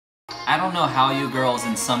I don't know how you girls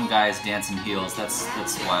and some guys dance in heels. That's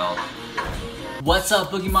wild. What's up,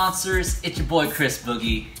 Boogie Monsters? It's your boy Chris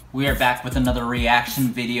Boogie. We are back with another reaction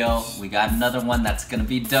video. We got another one that's gonna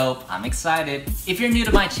be dope. I'm excited. If you're new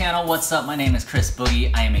to my channel, what's up? My name is Chris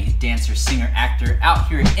Boogie. I am a dancer, singer, actor out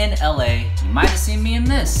here in LA. You might have seen me in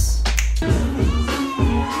this.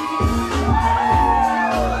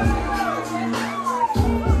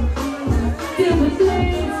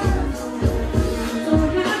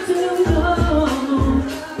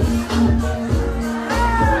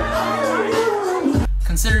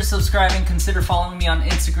 Consider subscribing, consider following me on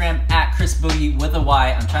Instagram at Chris Boogie with a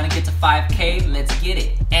Y. I'm trying to get to 5K, let's get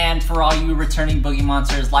it. And for all you returning Boogie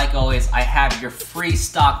Monsters, like always, I have your free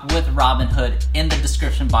stock with Robinhood in the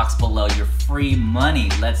description box below. Your free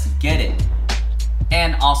money, let's get it.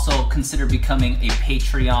 And also consider becoming a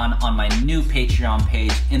Patreon on my new Patreon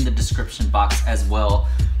page in the description box as well.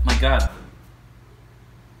 My God.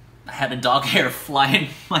 I had a dog hair fly in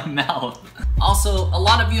my mouth. Also, a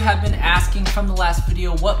lot of you have been asking from the last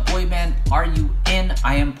video, what boy band are you in?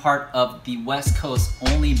 I am part of the West Coast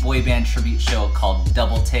only boy band tribute show called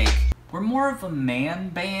Double Take. We're more of a man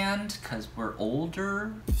band because we're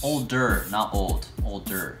older. Older, not old,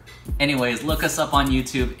 older. Anyways, look us up on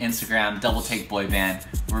YouTube, Instagram, Double Take Boy Band.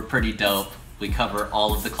 We're pretty dope. We cover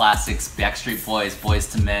all of the classics, Backstreet Boys, Boys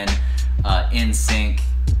to Men, NSYNC,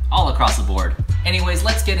 all across the board. Anyways,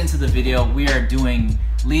 let's get into the video. We are doing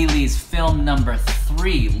LILI's film number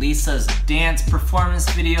 3, Lisa's dance performance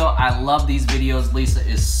video. I love these videos. Lisa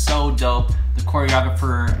is so dope. The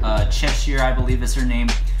choreographer, Cheshire, I believe is her name,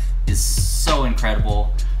 is so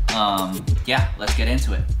incredible. Yeah, let's get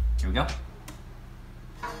into it. Here we go.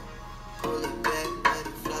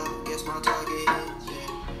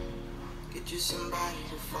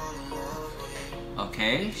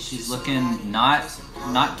 Okay, she's looking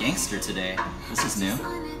not gangster today. This is new.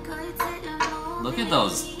 Look at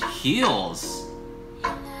those heels.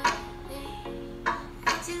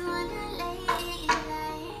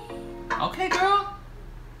 Okay, girl.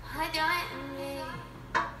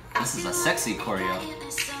 This is a sexy choreo.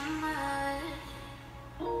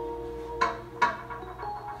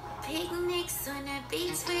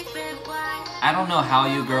 I don't know how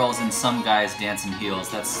you girls and some guys dance in heels.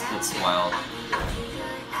 That's wild.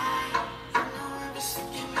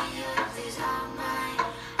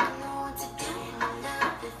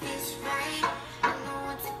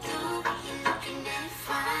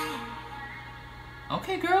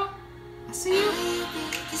 Okay, girl. I see you.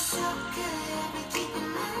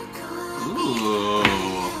 Ooh.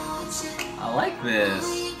 I like this.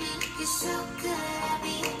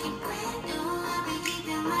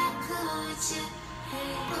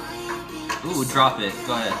 Ooh, drop it.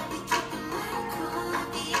 Go ahead.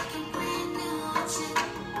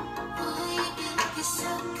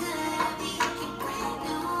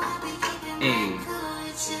 Hey.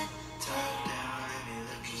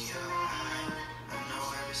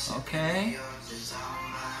 Okay.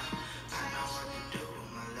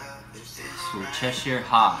 So Cheshire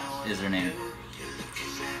Ha is her name.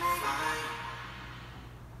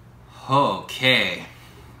 Okay.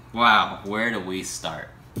 Wow, where do we start?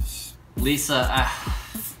 Lisa,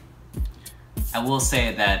 I will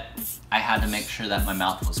say that I had to make sure that my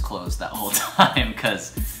mouth was closed that whole time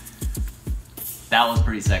because that was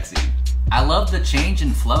pretty sexy. I love the change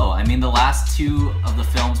in flow. I mean, the last two of the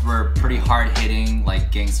films were pretty hard-hitting, like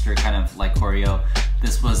gangster kind of like choreo.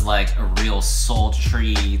 This was like a real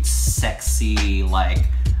sultry, sexy, like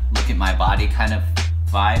look at my body kind of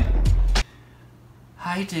vibe.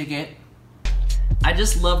 I dig it. I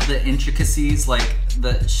just love the intricacies, like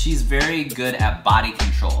she's very good at body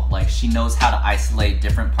control. Like she knows how to isolate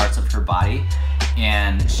different parts of her body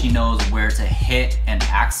and she knows where to hit an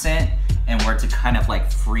accent and where to kind of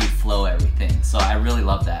like free flow everything. So I really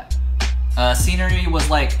love that. Scenery was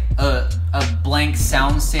like a blank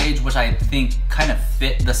sound stage, which I think kind of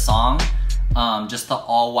fit the song. Just the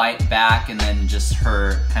all white back and then just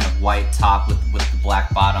her kind of white top with the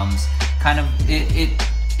black bottoms. Kind of,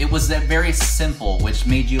 it was very simple, which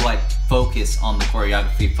made you like focus on the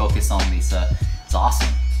choreography, focus on Lisa. It's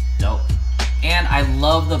awesome, dope. And I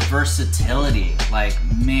love the versatility. Like,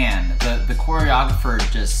 man, the choreographer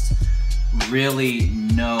just really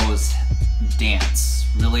knows dance,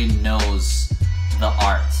 really knows the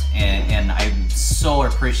art. And I'm so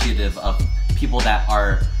appreciative of people that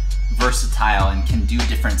are versatile and can do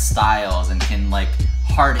different styles and can like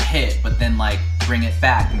hard hit, but then like bring it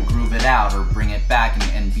back and groove it out or bring it back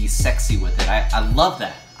and be sexy with it. I love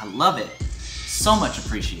that. I love it. So much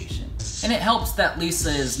appreciation. And it helps that Lisa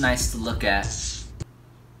is nice to look at.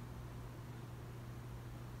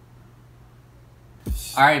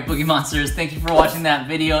 Alright, Boogie Monsters, thank you for watching that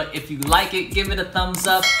video. If you like it, give it a thumbs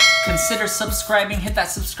up. Consider subscribing, hit that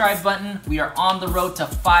subscribe button. We are on the road to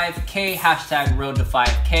 5K, hashtag road to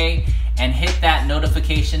 5K. And hit that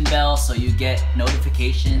notification bell so you get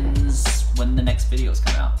notifications when the next videos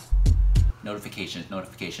come out. Notifications.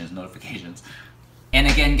 And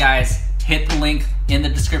again, guys, hit the link in the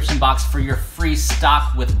description box for your free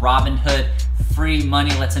stock with Robinhood. Free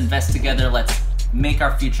money, let's invest together, let's make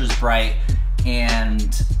our futures bright,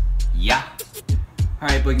 and yeah. All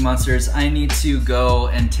right, Boogie Monsters, I need to go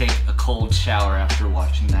and take a cold shower after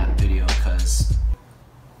watching that video, because,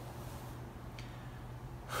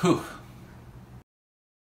 whew.